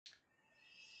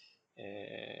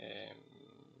Where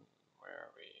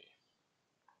are we?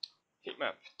 Heat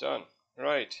map, done.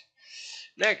 Right.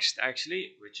 Next,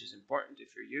 actually, which is important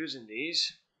if you're using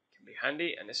these, can be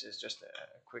handy, and this is just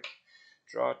a quick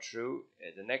draw through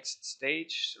the next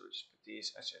stage. So we'll just put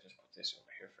these, actually I'll just put this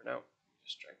over here for now.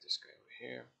 Just drag this guy over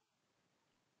here.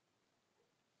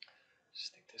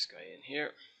 Stick this guy in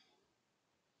here.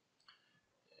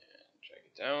 And drag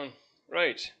it down.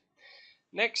 Right.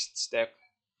 Next step,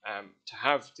 to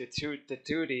have the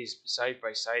two of these side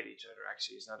by side each other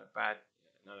actually is not a bad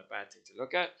thing to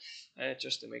look at,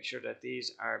 just to make sure that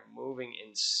these are moving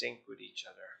in sync with each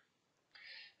other.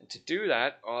 And to do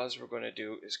that, all we're going to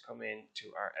do is come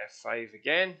into our F5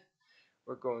 again.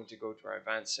 We're going to go to our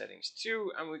advanced settings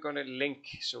 2, and we're going to link.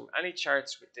 So any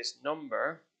charts with this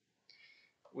number,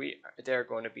 they're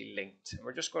going to be linked, and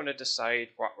we're just going to decide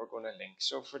what we're going to link.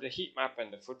 So for the heat map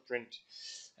and the footprint,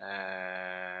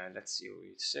 let's see,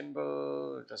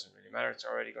 symbol, it doesn't really matter, it's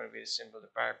already going to be the symbol. The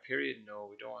bar period, no,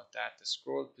 we don't want that. The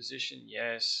scroll position,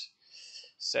 yes.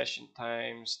 Session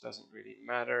times, doesn't really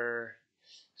matter.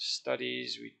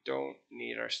 Studies, we don't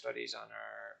need our studies on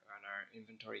our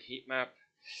inventory heat map.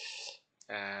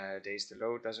 Days to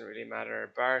load, doesn't really matter.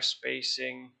 Bar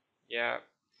spacing, yeah.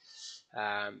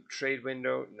 Trade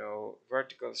window, no.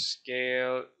 Vertical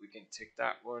scale, we can tick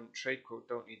that one. Trade code,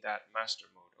 don't need that. Master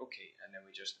mode, okay. And then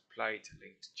we just apply to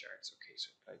linked charts. Okay, so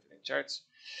apply to linked charts.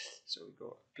 So we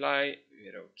go apply, we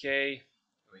hit OK.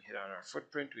 We hit on our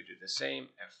footprint, we do the same.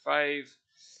 F5,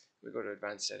 we go to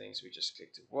advanced settings, we just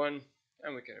click to 1,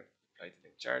 and we can apply to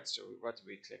linked charts. So what do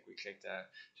we click? We clicked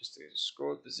just the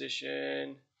scroll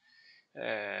position,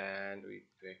 and we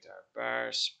picked our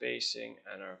bar spacing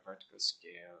and our vertical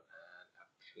scale, and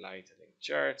apply to link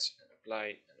charts, and apply,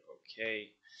 and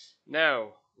OK.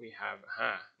 Now we have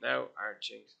now our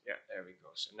change, yeah, there we go.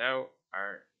 So now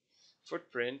our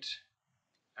footprint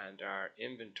and our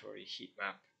inventory heat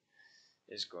map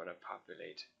is going to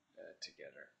populate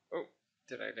together. Oh,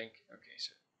 did I link? Okay,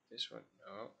 so this one,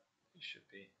 no, it should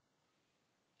be.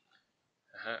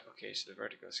 Okay, so the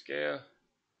vertical scale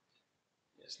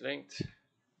is linked.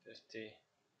 50,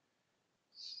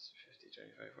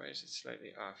 25. Why is it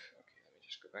slightly off? Okay, let me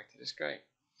just go back to this guy.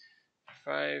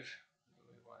 5.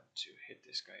 We want to hit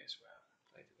this guy as well.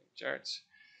 Apply to link charts.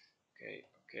 Okay,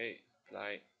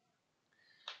 apply.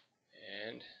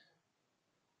 And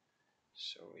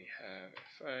so we have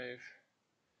 5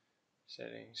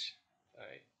 settings.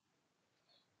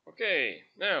 Okay,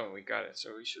 now we got it.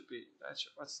 So we should be,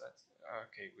 what's that?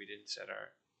 Okay, we didn't set our,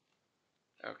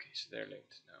 okay, so they're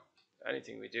linked now.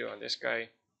 Anything we do on this guy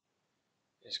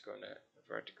is gonna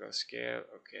vertical scale,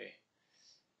 okay.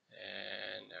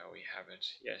 And now we have it.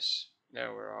 Yes,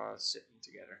 now we're all sitting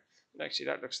together. And actually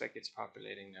that looks like it's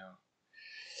populating now.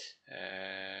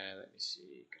 Let me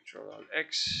see, Control Alt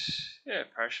X, yeah,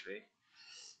 partially.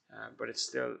 But it's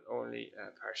still only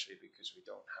partially because we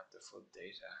don't have the full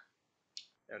data.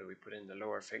 Now that we put in the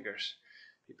lower figures,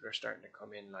 people are starting to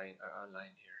come in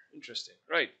online here. Interesting,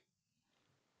 right?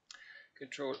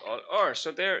 Control Alt R.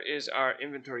 So there is our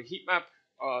inventory heat map,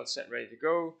 all set, ready to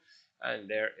go. And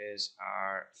there is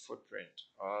our footprint,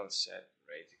 all set,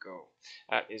 ready to go.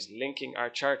 That is linking our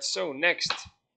charts. So next,